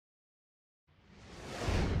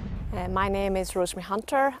My name is Rosemary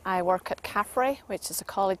Hunter. I work at CAFRE, which is a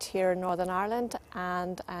college here in Northern Ireland,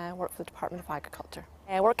 and I work for the Department of Agriculture.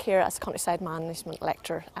 I work here as a countryside management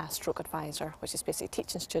lecturer stroke advisor, which is basically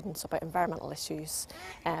teaching students about environmental issues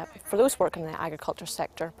for those working in the agriculture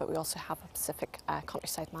sector, but we also have a specific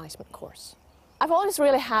countryside management course. I've always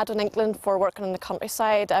really had an inkling for working in the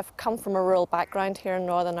countryside. I've come from a rural background here in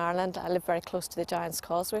Northern Ireland. I live very close to the Giant's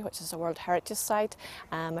Causeway, which is a World Heritage Site.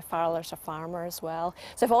 My father's a farmer as well.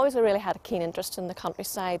 So I've always really had a keen interest in the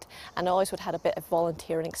countryside, and I always would have had a bit of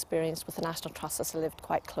volunteering experience with the National Trust as I lived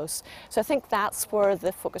quite close. So I think that's where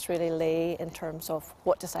the focus really lay in terms of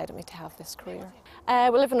what decided me to have this career.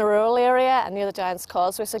 We live in a rural area and near the Giant's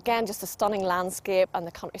Causeway, so again just a stunning landscape and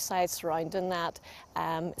the countryside surrounding that.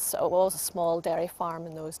 So it was a small dairy farm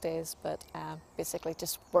in those days, but basically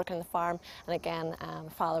just working the farm, and again my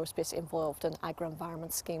father was basically involved in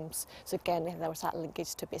agro-environment schemes, so again there was that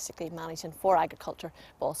linkage to basically managing for agriculture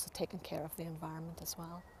but also taking care of the environment as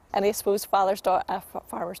well. And I suppose farmer's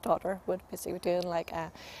daughter would basically be doing like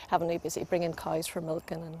having to basically bring in cows for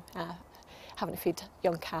milking and having to feed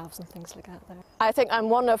young calves and things like that there. I think I'm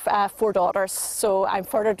one of 4 daughters, so I'm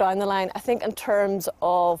further down the line. I think in terms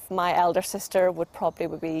of my elder sister would probably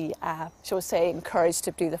be, shall we say, encouraged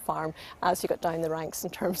to do the farm. As you got down the ranks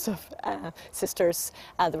in terms of sisters,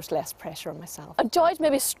 there was less pressure on myself. Enjoyed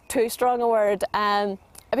maybe too strong a word. I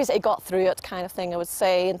basically got through it kind of thing, I would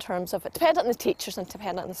say, in terms of it dependent on the teachers and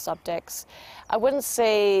dependent on the subjects. I wouldn't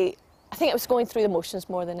say, I think it was going through the motions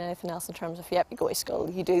more than anything else in terms of, yep, you go to school,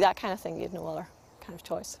 you do that kind of thing, you had no other kind of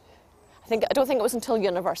choice. I don't think it was until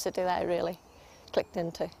university that I really clicked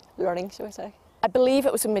into learning, shall we say. I believe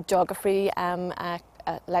it was in my geography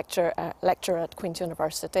lecture at Queen's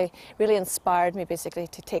University. Really inspired me basically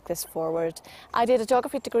to take this forward. I did a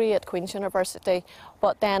geography degree at Queen's University,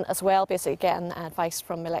 but then as well basically getting advice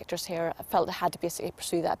from my lecturers here, I felt I had to basically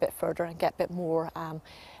pursue that a bit further and get a bit more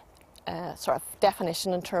sort of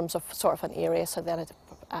definition in terms of sort of an area, so then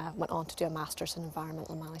I went on to do a Masters in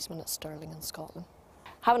Environmental Management at Stirling in Scotland.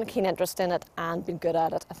 Having a keen interest in it and being good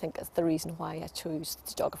at it, I think is the reason why I chose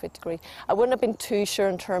the geography degree. I wouldn't have been too sure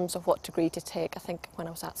in terms of what degree to take, I think, when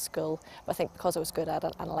I was at school, but I think because I was good at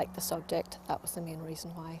it and I liked the subject, that was the main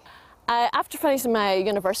reason why. After finishing my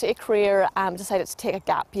university career, I decided to take a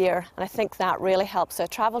gap year, and I think that really helped. So I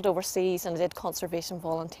travelled overseas and I did conservation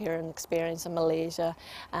volunteering experience in Malaysia,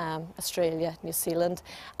 Australia, New Zealand,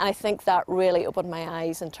 and I think that really opened my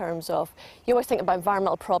eyes in terms of, you always think about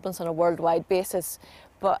environmental problems on a worldwide basis,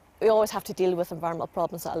 but we always have to deal with environmental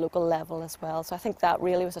problems at a local level as well. So I think that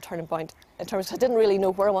really was a turning point in terms of I didn't really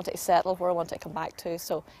know where I wanted to settle, where I wanted to come back to,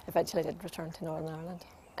 so eventually I did return to Northern Ireland.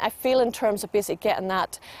 I feel in terms of basically getting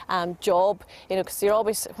that job, you know, because you're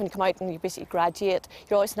always, when you come out and you basically graduate,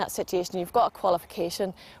 you're always in that situation, you've got a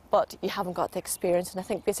qualification, but you haven't got the experience, and I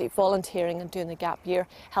think basically volunteering and doing the gap year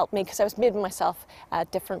helped me because I was making myself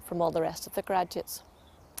different from all the rest of the graduates.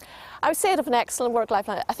 I would say I have an excellent work-life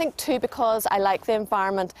balance. I think too because I like the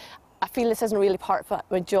environment. I feel this isn't really part of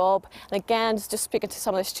my job, and again, just speaking to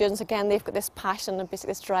some of the students, again, they've got this passion and basically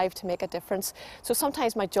this drive to make a difference. So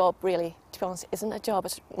sometimes my job really, to be honest, isn't a job,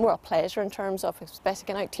 it's more a pleasure in terms of especially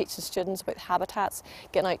getting out teaching students about habitats,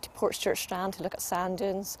 getting out to Portchurch Strand to look at sand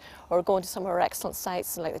dunes, or going to some of our excellent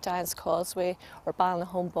sites like the Giant's Causeway or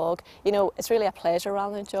Ballinholme Bog. You know, it's really a pleasure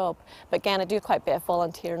rather than a job. But again, I do quite a bit of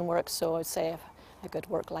volunteering work, so I would say I have a good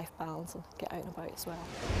work-life balance and get out and about as well.